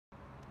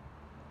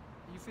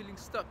feeling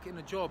stuck in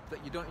a job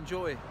that you don't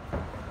enjoy?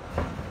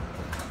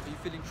 Are you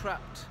feeling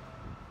trapped,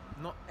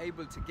 not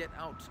able to get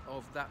out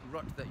of that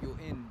rut that you're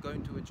in,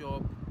 going to a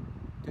job,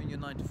 doing your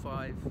 9 to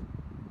 5,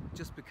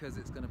 just because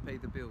it's going to pay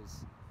the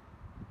bills?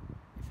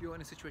 If you're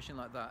in a situation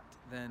like that,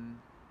 then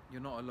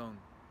you're not alone.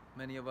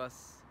 Many of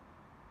us,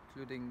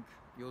 including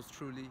yours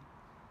truly,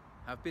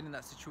 have been in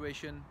that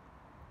situation,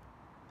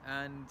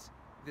 and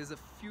there's a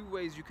few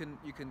ways you can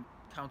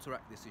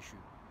counteract this issue.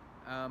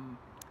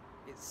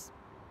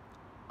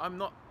 I'm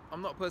not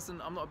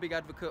a big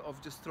advocate of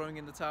just throwing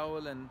in the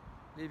towel and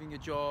leaving your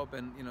job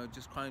and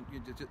just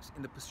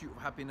in the pursuit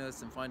of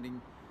happiness and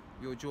finding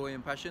your joy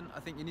and passion. I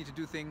think you need to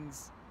do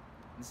things,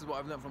 and this is what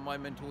I've learned from my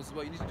mentors as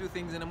well, you need to do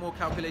things in a more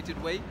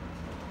calculated way.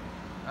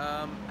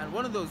 And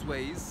one of those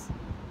ways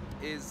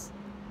is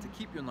to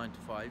keep your 9 to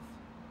 5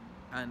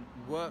 and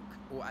work,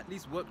 or at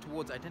least work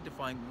towards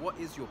identifying what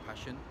is your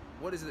passion,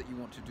 what is it that you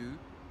want to do,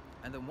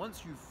 and then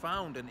once you've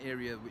found an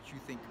area which you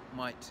think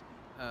might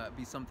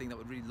be something that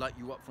would really light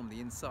you up from the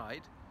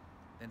inside,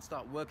 then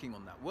start working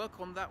on that. Work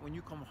on that when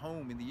you come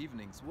home in the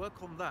evenings.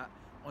 Work on that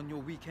on your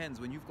weekends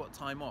when you've got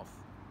time off.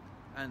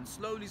 And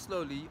slowly,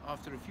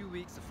 after a few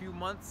weeks, a few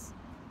months,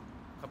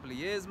 a couple of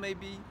years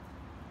maybe,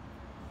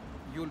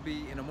 you'll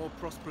be in a more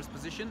prosperous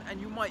position, and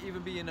you might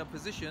even be in a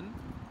position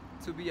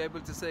to be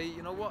able to say,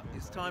 you know what,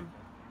 it's time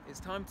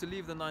to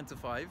leave the 9 to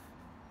 5,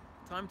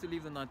 time to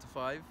leave the 9 to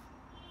 5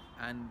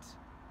 and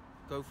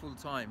go full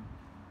time,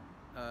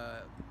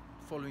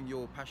 following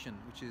your passion,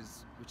 which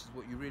is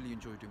what you really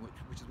enjoy doing,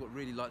 which is what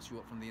really lights you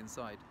up from the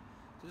inside.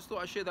 So just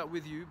thought I'd share that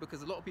with you,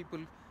 because a lot of people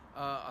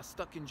are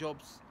stuck in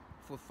jobs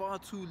for far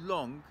too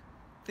long,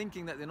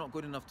 thinking that they're not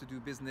good enough to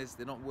do business,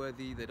 they're not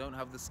worthy, they don't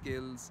have the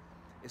skills,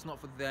 it's not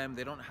for them,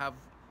 they don't have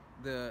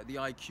the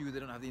IQ, they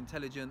don't have the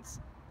intelligence,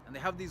 and they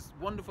have these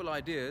wonderful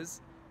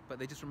ideas, but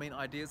they just remain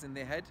ideas in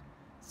their head.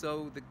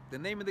 So the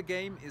name of the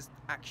game is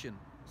action.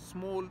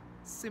 Small,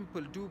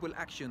 simple, doable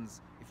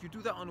actions. If you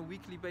do that on a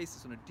weekly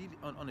basis,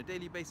 on a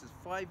daily basis,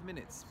 5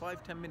 minutes,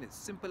 5-10 minutes,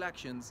 simple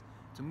actions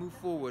to move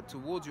forward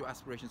towards your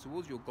aspirations,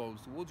 towards your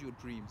goals, towards your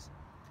dreams,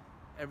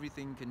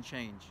 everything can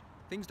change.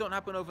 Things don't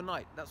happen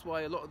overnight. That's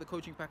why a lot of the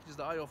coaching packages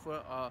that I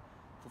offer are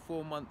for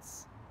 4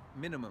 months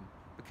minimum,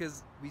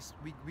 because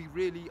we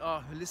really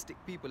are holistic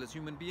people as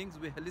human beings.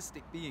 We're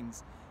holistic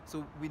beings,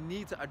 so we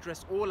need to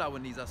address all our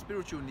needs, our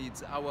spiritual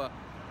needs, our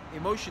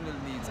emotional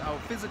needs, our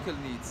physical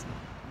needs.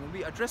 When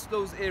we address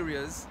those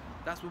areas,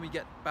 that's when we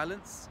get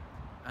balance,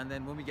 and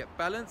then when we get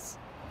balance,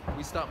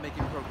 we start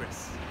making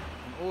progress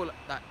in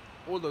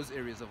all those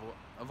areas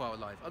of our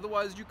life.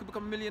 Otherwise, you could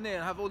become a millionaire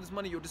and have all this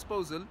money at your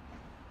disposal,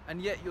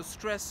 and yet you're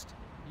stressed,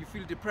 you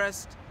feel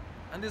depressed,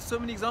 and there's so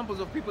many examples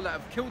of people that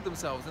have killed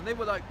themselves, and they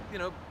were like,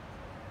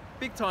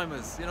 big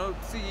timers,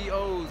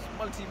 CEOs,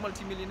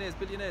 multi-millionaires,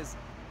 billionaires.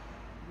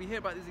 We hear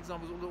about these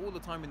examples all the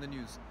time in the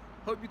news.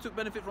 Hope you took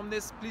benefit from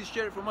this. Please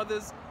share it from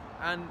others,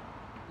 and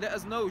let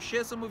us know.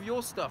 Share some of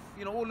your stuff.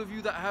 All of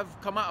you that have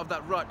come out of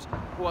that rut,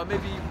 or are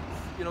maybe,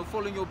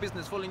 following your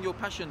business, following your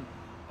passion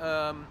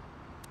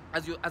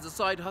as a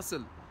side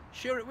hustle.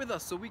 Share it with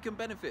us so we can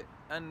benefit,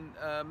 and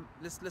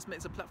let's make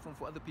this a platform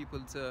for other people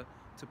to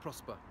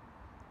prosper.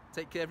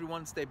 Take care,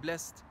 everyone. Stay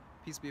blessed.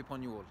 Peace be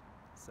upon you all.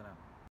 Salam.